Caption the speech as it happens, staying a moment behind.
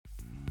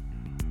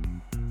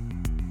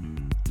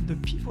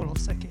the people of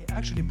sake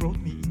actually brought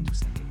me into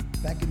sake.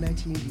 Back in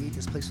 1988,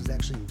 this place was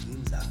actually in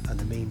Ginza on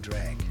the main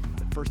drag.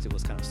 At first it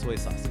was kind of soy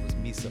sauce, it was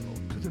miso.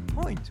 To the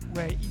point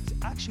where it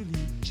actually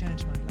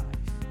changed my life.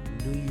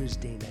 New Year's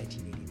Day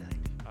 1989.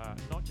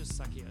 Not just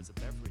sake as a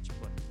beverage,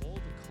 but all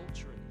the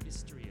culture and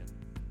history.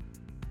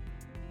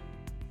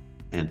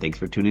 And thanks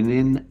for tuning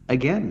in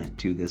again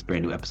to this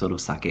brand new episode of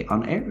Sake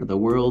on Air, the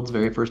world's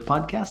very first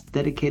podcast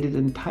dedicated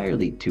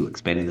entirely to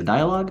expanding the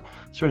dialogue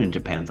surrounding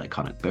Japan's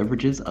iconic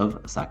beverages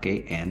of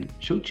sake and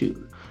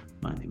shochu.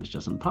 My name is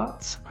Justin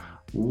Potts,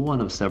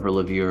 one of several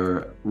of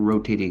your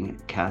rotating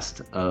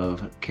cast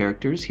of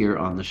characters here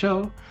on the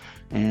show.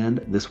 And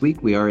this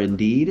week we are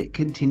indeed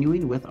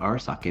continuing with our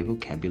sake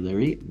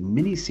vocabulary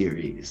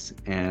mini-series.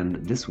 And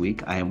this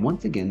week I am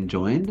once again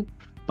joined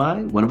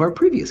by one of our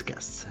previous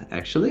guests,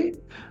 actually.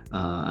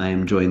 I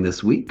am joined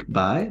this week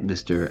by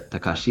Mr.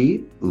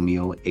 Takashi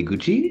Umio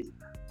Eguchi,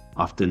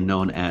 often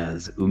known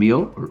as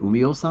Umio or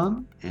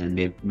Umio-san,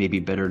 and maybe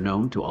better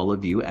known to all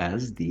of you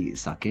as the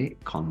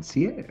Sake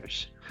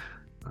Concierge.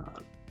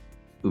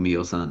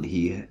 Umio-san,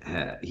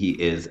 he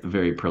is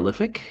very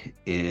prolific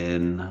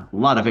in a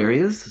lot of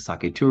areas: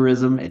 sake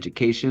tourism,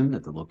 education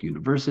at the local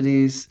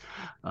universities,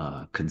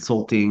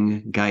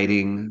 consulting,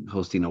 guiding,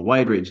 hosting a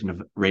wide range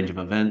of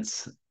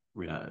events,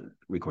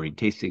 recording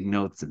tasting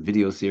notes and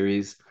video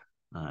series.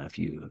 If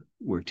you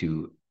were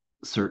to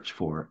search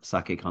for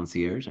Sake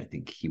Concierge, I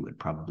think he would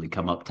probably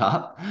come up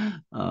top.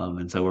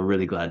 And so we're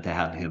really glad to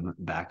have him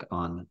back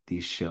on the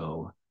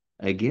show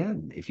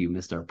again. If you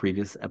missed our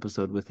previous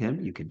episode with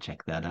him, you can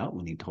check that out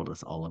when he told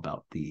us all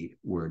about the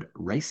word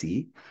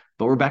ricey.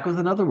 But we're back with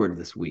another word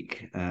this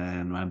week.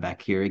 And I'm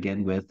back here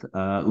again with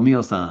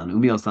Umio-san.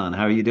 Umio-san,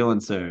 how are you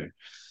doing, sir?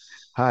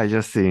 Hi,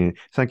 Justin.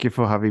 Thank you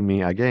for having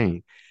me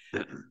again.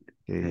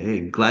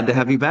 Hey, glad to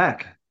have you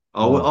back.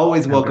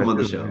 Always welcome on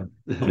the show.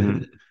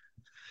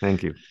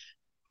 Thank you.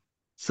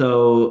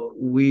 So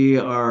we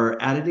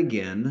are at it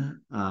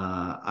again.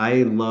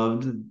 I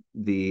loved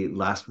the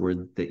last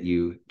word that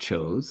you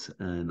chose,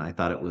 and I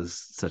thought it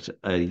was such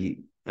a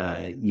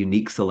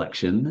unique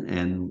selection,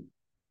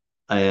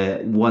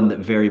 and one that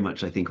very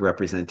much, I think,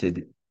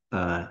 represented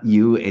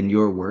you and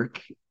your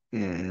work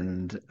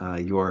and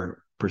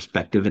your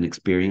perspective and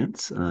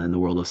experience in the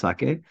world of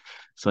sake.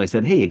 So I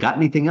said, hey, you got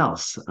anything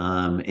else?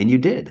 And you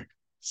did.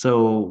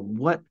 So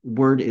what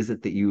word is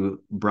it that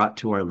you brought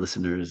to our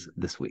listeners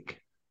this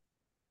week?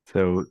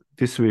 So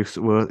this week's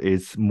word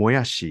is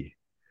moyashi.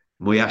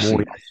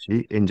 Moyashi.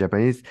 Moyashi in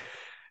Japanese.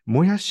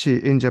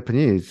 Moyashi in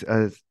Japanese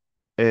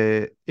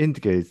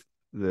indicates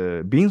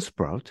the bean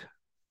sprout.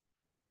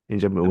 In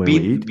Japan, when we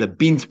eat. The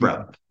bean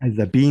sprout.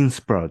 The bean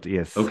sprout,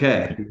 yes.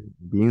 Okay.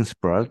 Bean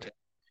sprout.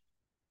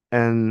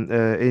 And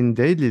in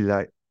daily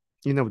life,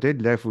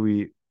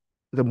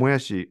 the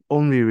moyashi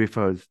only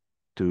refers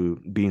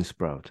to bean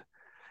sprout.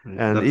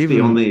 And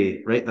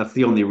that's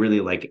the only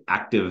really like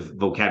active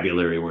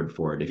vocabulary word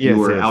for it. If you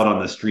were out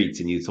on the streets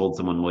and you told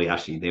someone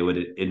moyashi, they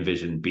would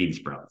envision bean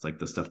sprouts, like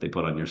the stuff they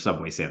put on your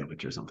Subway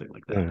sandwich or something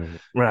like that.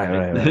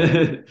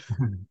 Right.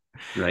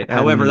 Right.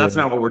 However, that's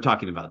not what we're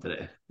talking about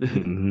today.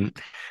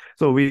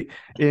 So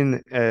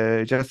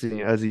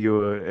Justin, as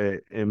you're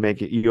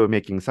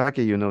making sake,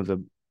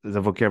 the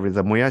vocabulary.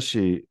 The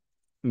moyashi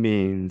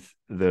means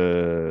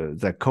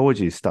the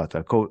koji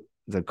starter,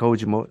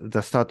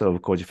 the starter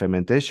of koji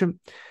fermentation,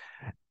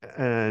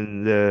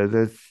 and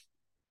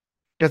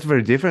that's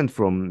very different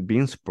from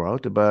bean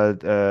sprout.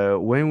 But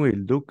when we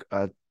look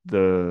at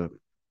the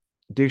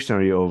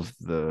dictionary of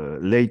the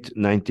late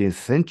 19th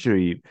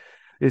century,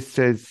 it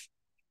says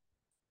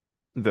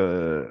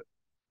the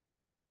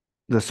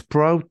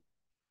sprout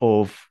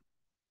of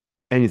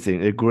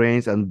anything,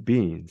 grains and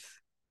beans,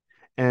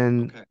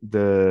 and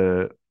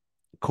the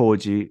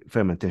koji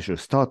fermentation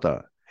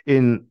starter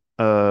in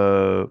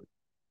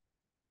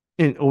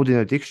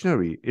ordinary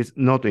dictionary. It's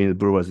not in the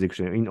brewer's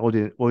dictionary. In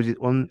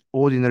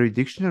ordinary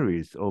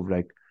dictionaries of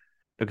like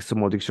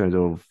small dictionaries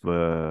of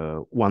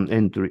one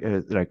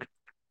entry, like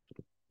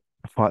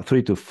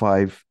 3 to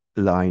 5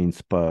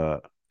 lines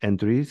per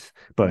entry.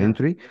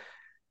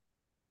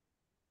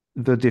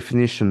 The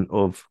definition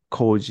of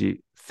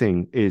koji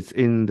thing is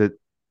in the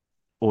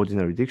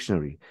ordinary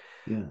dictionary.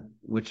 Yeah,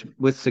 which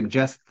would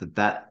suggest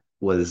that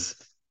was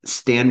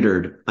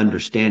standard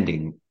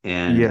understanding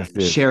and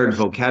shared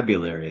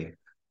vocabulary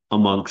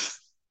amongst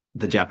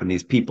the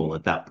Japanese people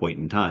at that point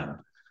in time,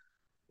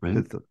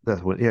 right?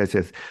 That's what. Yes.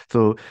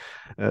 So,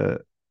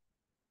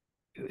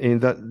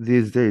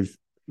 these days,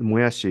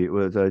 moyashi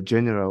was a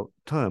general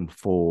term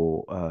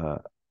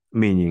for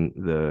meaning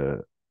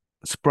the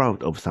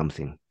sprout of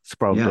something,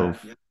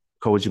 of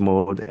koji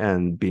mold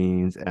and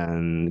beans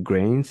and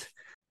grains,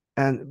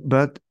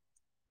 but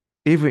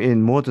even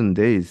in modern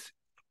days,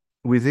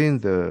 within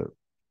the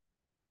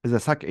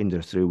sake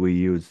industry, we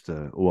use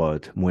the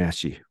word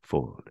moyashi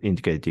for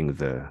indicating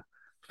the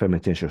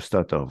fermentation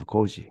starter of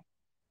koji.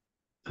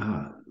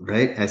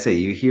 Right. I say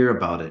you hear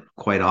about it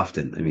quite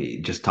often. I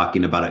mean, just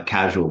talking about it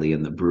casually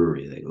in the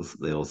brewery,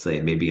 they'll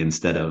say maybe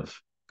instead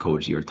of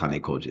koji or tane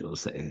koji,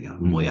 let's say, Mm.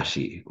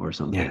 moyashi or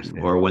something, Yes,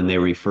 yes. or when they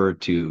refer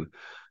to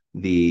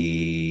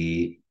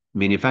the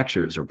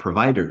manufacturers or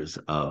providers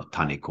of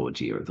tane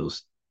koji or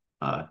those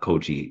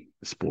koji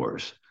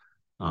spores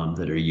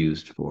that are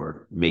used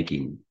for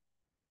making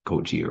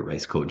koji or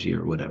rice koji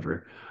or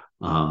whatever.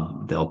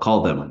 They'll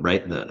call them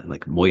right the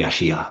like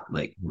moyashiya,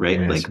 like right,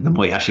 Yes.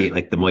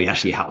 like the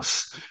moyashi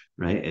house,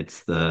 right?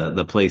 It's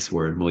the place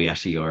where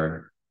moyashi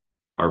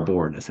are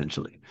born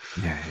essentially,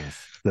 Yeah, yes.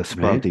 The right?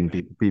 sprouting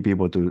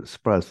people to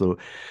sprout. So,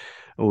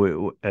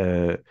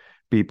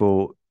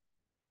 people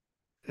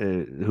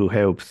who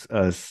helps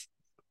us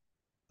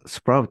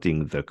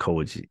sprouting the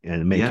koji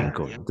and making Yeah,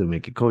 koji to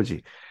make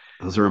koji.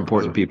 those are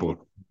important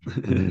people.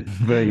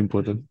 Very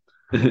important.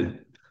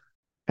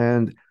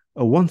 And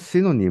one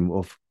synonym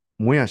of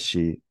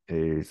moyashi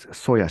is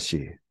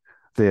soyashi.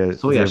 They're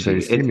very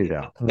Soyashi.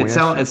 similar. It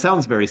Moyashi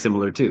sounds very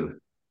similar too.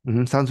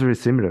 sounds very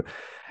similar,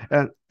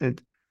 and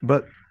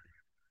but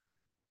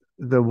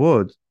the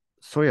word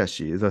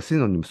soyashi, the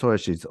synonym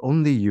soyashi, is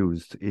only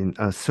used in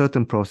a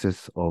certain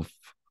process of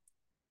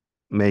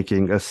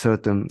making a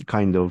certain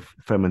kind of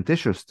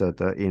fermentation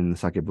starter in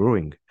sake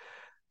brewing.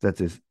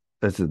 That's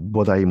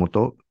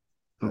bodaimoto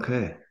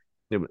Okay.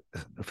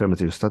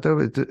 fermentation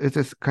starter. It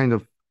is kind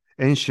of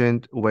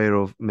ancient way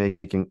of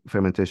making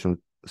fermentation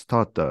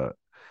starter,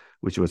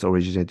 which was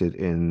originated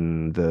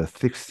in the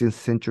 16th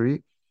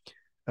century,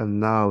 and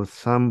now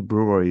some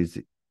breweries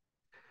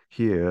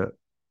here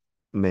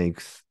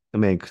makes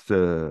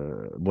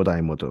the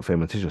bodaimoto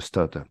fermentation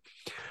starter.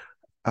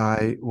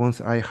 I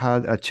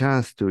had a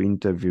chance to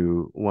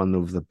interview one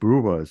of the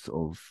brewers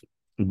of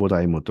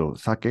bodaimoto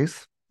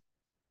sakes,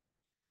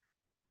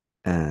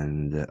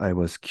 and I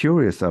was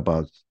curious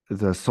about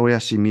the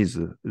soyashi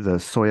mizu. The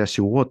soyashi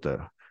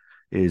water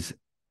is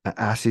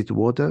acid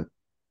water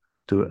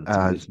to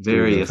add It's to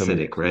very the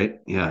acidic, right?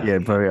 Yeah. Yeah,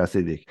 very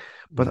acidic.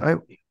 But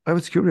I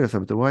was curious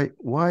about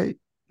why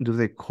do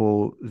they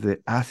call the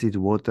acid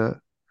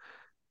water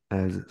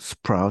as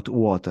sprout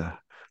water?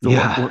 So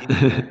what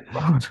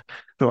Yeah.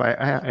 so I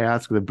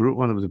asked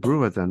one of the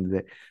brewers,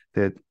 and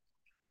that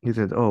he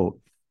said, oh,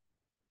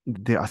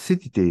 the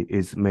acidity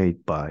is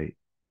made by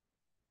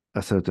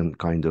a certain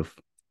kind of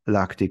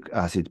lactic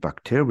acid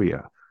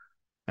bacteria,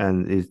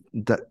 and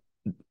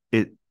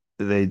it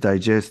they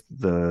digest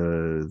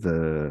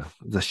the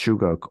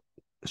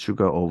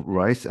sugar of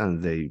rice,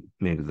 and they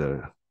make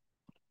the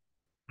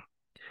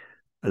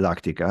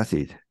lactic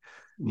acid.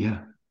 Yeah.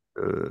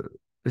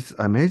 It's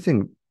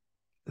amazing.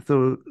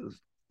 So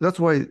that's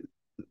why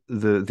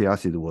the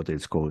acid water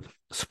is called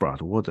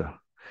sprout water.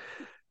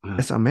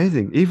 It's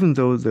amazing. Even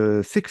though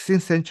the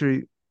 16th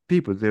century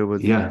people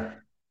Yeah.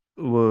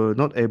 were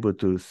not able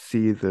to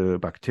see the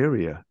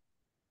bacteria,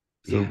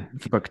 so Yeah.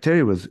 the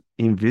bacteria was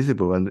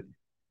invisible, and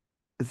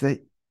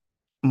they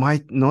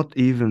might not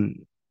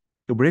even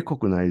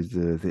recognize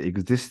the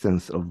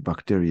existence of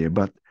bacteria,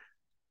 but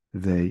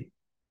they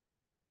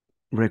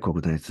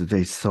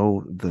they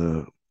saw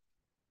the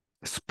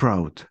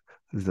sprout,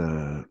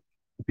 the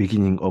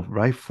beginning of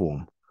life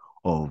form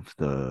of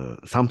the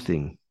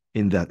something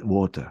in that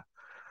water.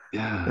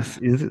 Yeah. Is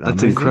it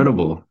That's amazing?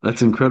 incredible.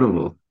 That's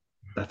incredible.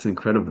 That's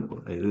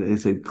incredible.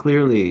 It's a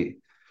clearly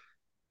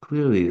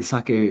the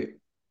sake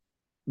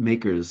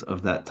makers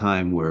of that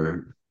time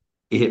were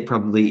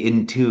probably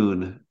in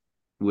tune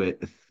with,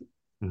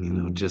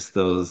 Mm. just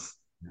those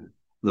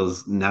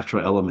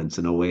natural elements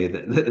in a way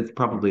that it's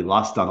probably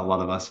lost on a lot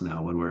of us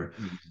now when we're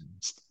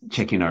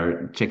checking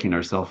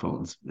our cell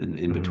phones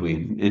in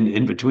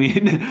Mm. between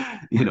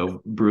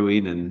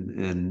brewing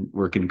and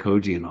working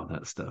koji and all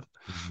that stuff.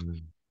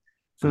 Mm.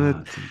 So uh,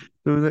 that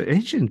so the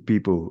ancient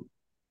people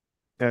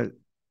uh,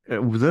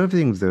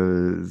 observing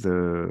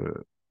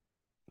the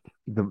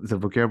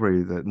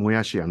vocabulary, the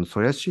moyashi and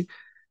soyashi,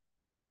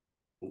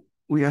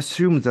 we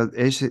assume that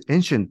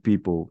ancient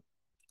people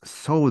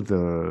saw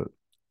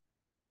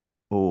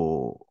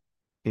or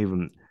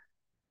even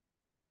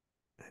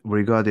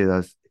regarded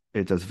as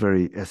it as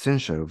very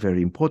essential,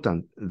 very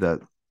important that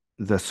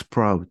the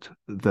sprout,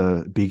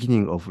 the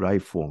beginning of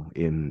life form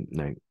in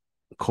like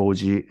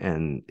koji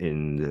and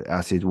in the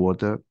acid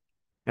water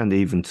and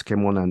even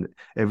skemon and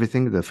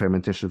everything, the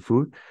fermentation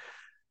food.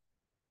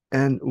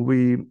 And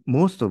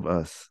most of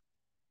us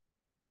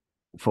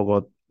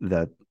forgot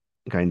that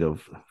kind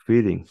of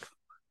feeling.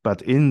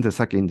 But in the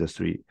sake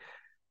industry,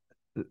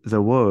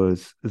 the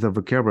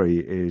vocabulary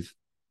is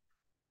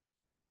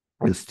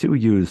still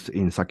used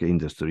in sake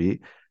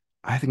industry.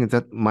 I think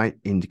that might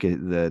indicate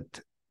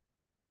that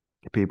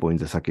people in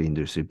the sake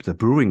industry, the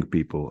brewing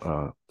people,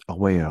 are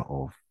aware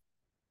of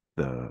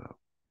the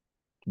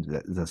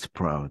the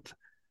sprout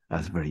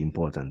as very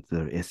important,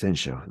 the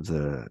essential,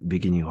 the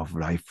beginning of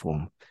life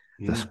form,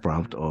 the yeah,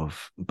 sprout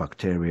of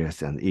bacteria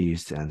and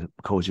yeast and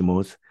koji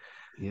modes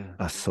yeah,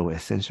 are so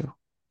essential.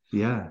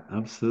 yeah,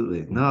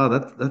 absolutely. No,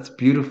 that's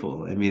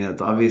beautiful. I mean,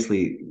 it's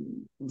obviously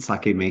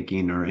sake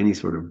making or any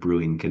sort of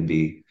brewing can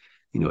be,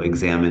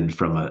 examined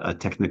from a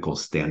technical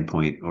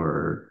standpoint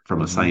or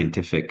from a Mhm.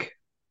 scientific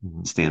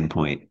Mhm.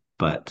 standpoint,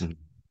 but Mhm.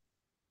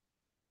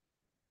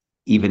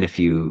 even if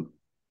you,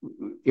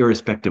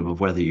 irrespective of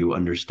whether you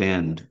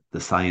understand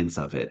the science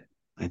of it,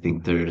 I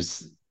think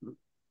there's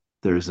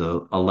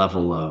a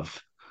level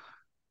of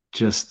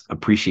just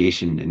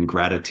appreciation and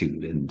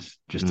gratitude and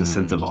just a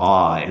sense of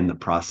awe in the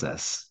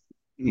process,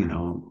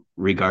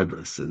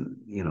 regardless. And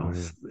Oh,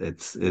 yeah.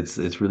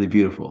 it's really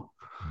beautiful.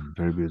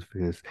 Very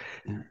beautiful. Yes.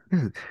 Yeah.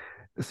 Yeah.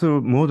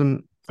 So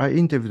I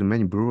interviewed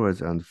many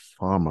brewers and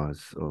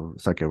farmers or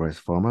sake rice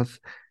farmers,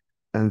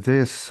 and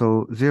they're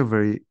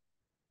very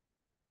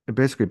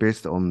basically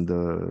based on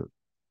the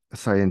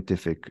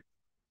scientific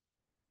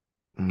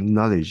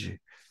knowledge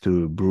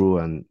to brew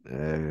and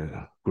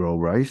grow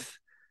rice,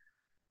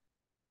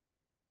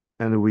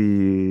 and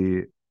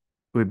we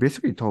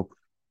basically talk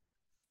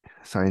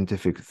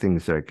scientific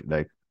things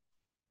like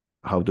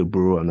how to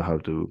brew and how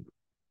to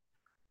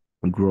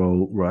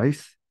grow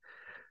rice.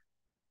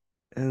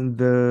 And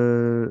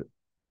the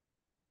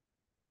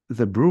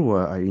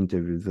brewer I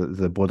interviewed,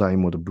 the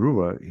Bodaimo, the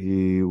brewer,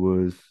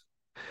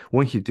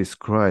 when he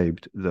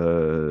described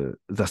the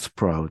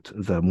sprout,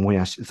 the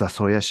moyashi, the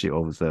soyashi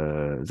of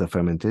the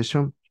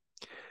fermentation,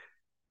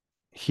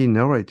 he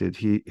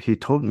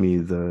told me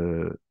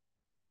the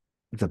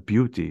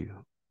beauty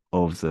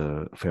of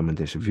the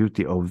fermentation,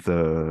 beauty of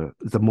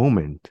the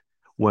moment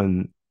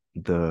when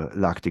the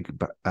lactic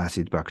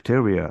acid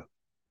bacteria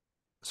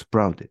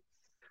sprouted.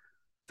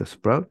 The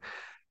sprout,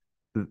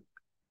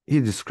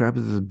 he described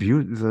the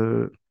beauty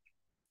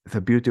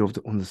of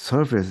on the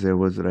surface. There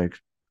was like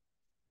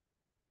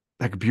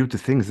beauty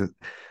things that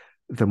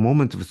the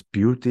moment was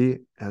beauty,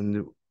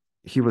 and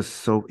he was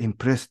so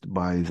impressed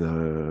by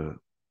the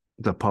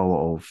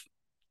power of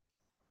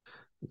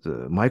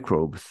the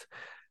microbes.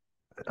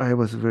 I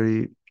was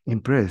very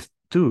impressed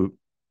too,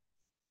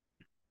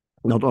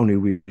 not only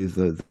with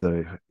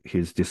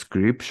his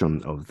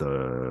description of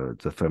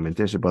the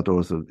fermentation, but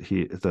also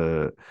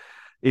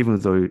even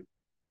though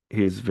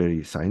he is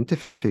very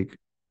scientific,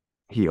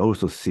 he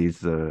also sees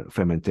the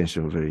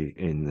fermentation very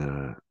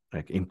in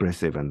like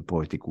impressive and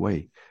poetic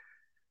way.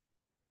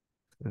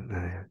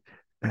 And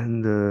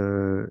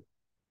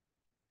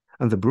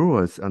and the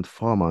brewers and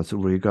farmers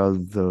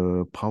regard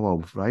the power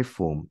of life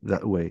form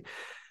that way.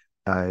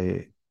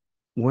 I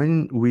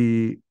when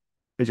we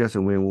just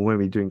when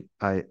we drink,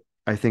 I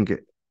think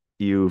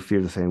you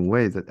feel the same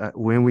way that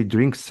when we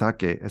drink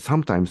sake,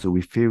 sometimes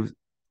we feel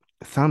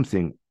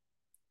something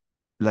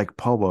like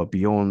power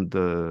beyond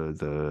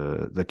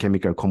the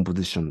chemical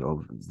composition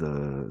of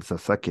the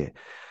sake.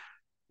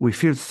 We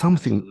feel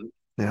something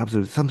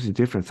absolutely something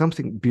different,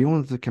 something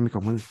beyond the chemical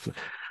composition.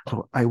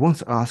 So I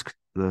once asked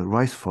the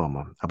rice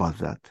farmer about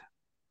that,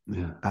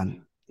 Yeah.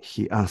 and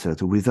he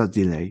answered without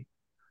delay,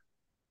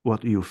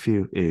 what you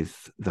feel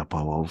is the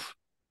power of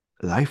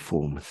life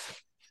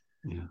forms,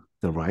 Yeah.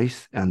 the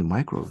rice and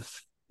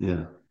microbes.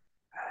 Yeah.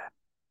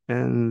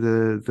 And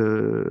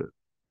the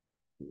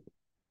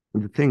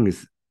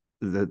things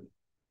that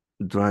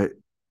drive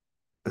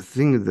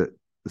things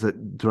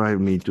that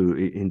drive me to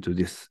into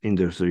this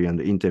industry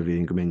and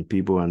interviewing many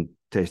people and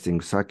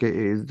tasting sake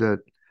is that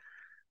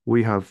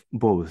we have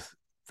both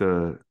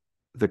the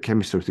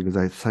chemistry things,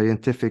 like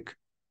scientific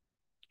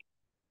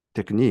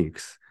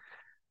techniques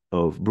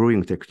of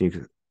brewing techniques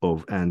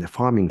of and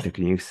farming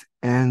techniques,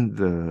 and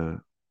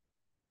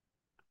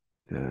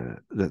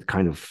that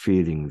kind of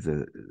feeling,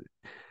 the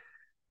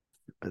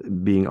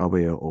being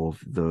aware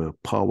of the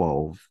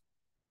power of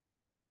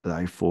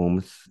life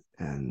forms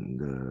and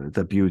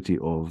the beauty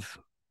of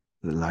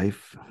the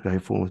life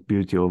forms,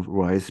 beauty of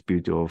rice,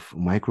 beauty of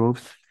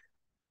microbes.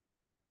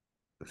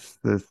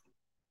 That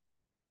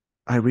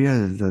I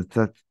realize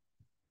that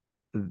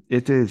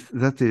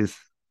is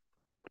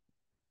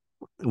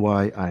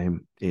why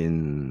I'm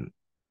in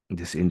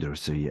this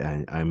industry,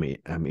 and I'm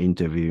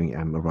interviewing,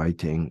 I'm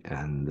writing,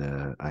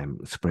 and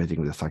I'm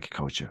spreading the sake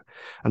culture,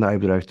 and I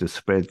would like to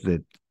spread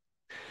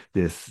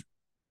this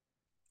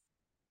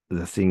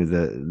the things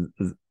that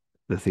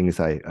the things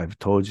I've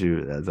told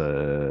you,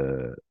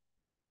 the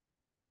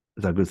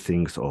good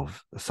things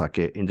of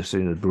sake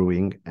industry and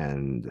brewing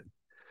and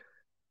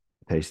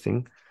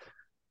tasting.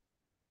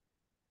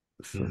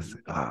 So,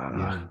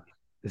 Yeah.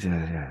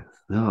 yeah.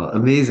 No,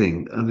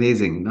 amazing,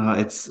 amazing. No,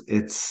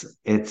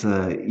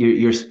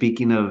 you're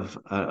speaking of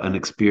an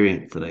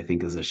experience that I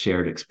think is a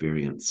shared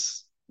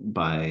experience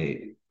by,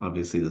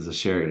 obviously there's a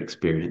shared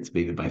experience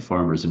maybe by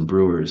farmers and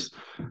brewers,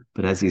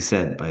 but as you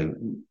said, by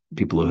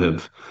people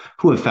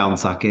who have found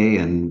sake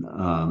and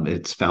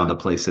it's found a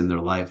place in their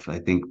life. I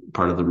think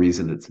part of the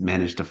reason it's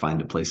managed to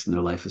find a place in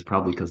their life is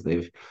probably because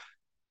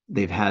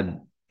they've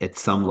had at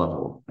some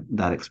level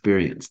that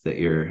experience that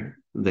you're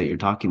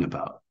talking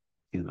about,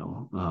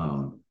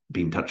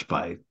 being touched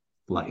by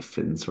life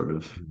and sort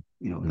of,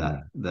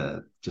 that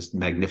the just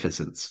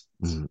magnificence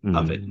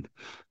of it.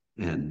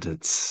 And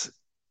that's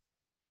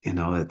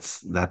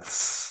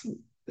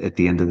at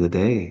the end of the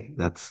day,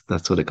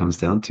 that's what it comes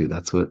down to.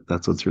 That's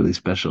what's really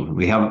special.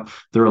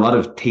 There are a lot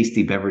of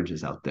tasty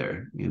beverages out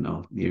there,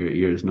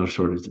 there's no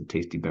shortage of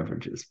tasty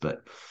beverages,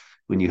 but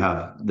when you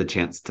have the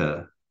chance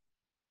to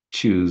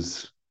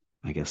choose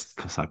I guess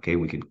sake,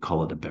 we could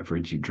call it a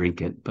beverage. You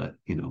drink it, but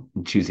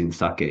choosing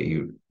sake,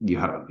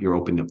 you're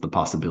opening up the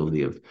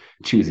possibility of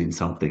choosing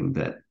something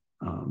that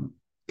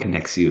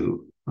connects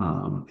you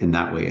in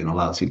that way and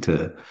allows you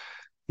to,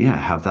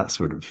 have that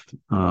sort of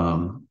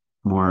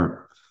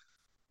more.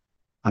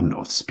 I don't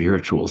know if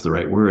spiritual is the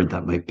right word.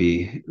 That might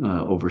be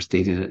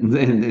overstating it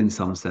in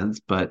some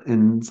sense, but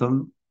in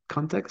some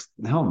context,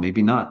 hell,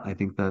 maybe not. I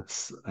think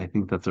that's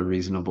a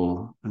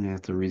reasonable.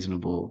 It's a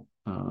reasonable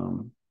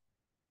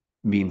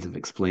means of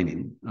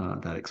explaining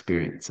that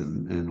experience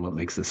and what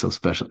makes it so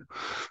special.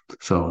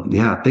 So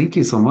yeah, thank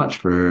you so much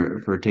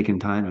for taking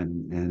time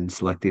and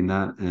selecting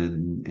that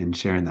and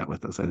sharing that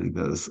with us. I think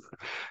that was,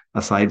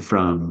 aside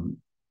from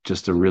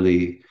just a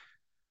really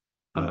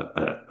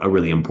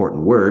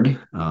important word.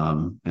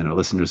 And our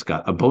listeners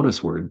got a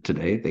bonus word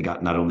today. They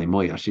got not only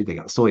moyashi, they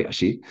got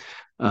soyashi.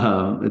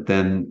 But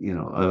then,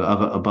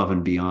 above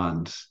and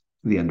beyond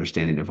the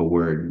understanding of a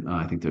word,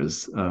 I think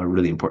there's a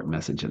really important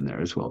message in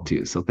there as well,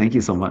 too. So thank you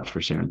so much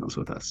for sharing those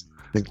with us.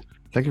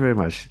 Thank you very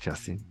much,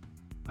 Justin.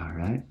 All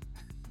right.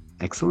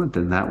 Excellent.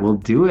 And that will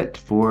do it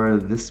for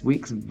this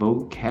week's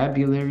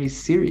vocabulary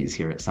series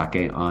here at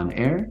Sake on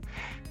Air.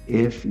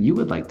 If you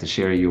would like to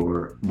share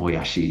your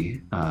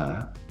moyashi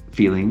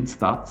feelings,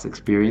 thoughts,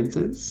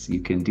 experiences,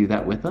 you can do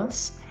that with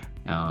us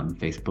on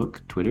Facebook,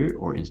 Twitter,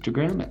 or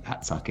Instagram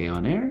at Sake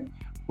on Air,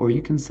 or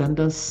you can send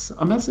us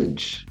a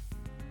message,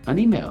 an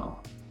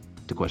email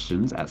to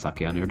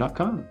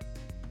questions@sakeonair.com.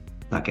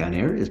 Sake on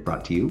Air is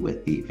brought to you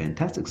with the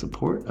fantastic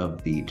support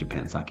of the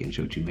Japan Sake and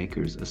Shochu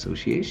Makers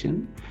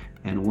Association.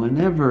 And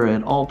whenever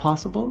at all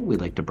possible,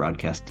 we'd like to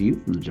broadcast to you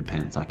from the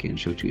Japan Sake and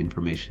Shochu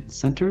Information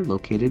Center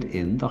located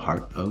in the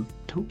heart of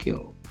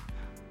Tokyo.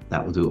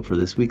 That will do it for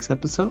this week's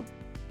episode,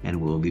 and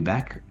we'll be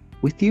back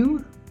with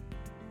you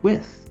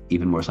with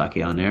even more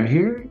Sake on Air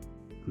here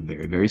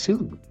very, very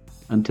soon.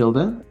 Until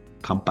then,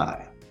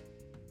 kanpai.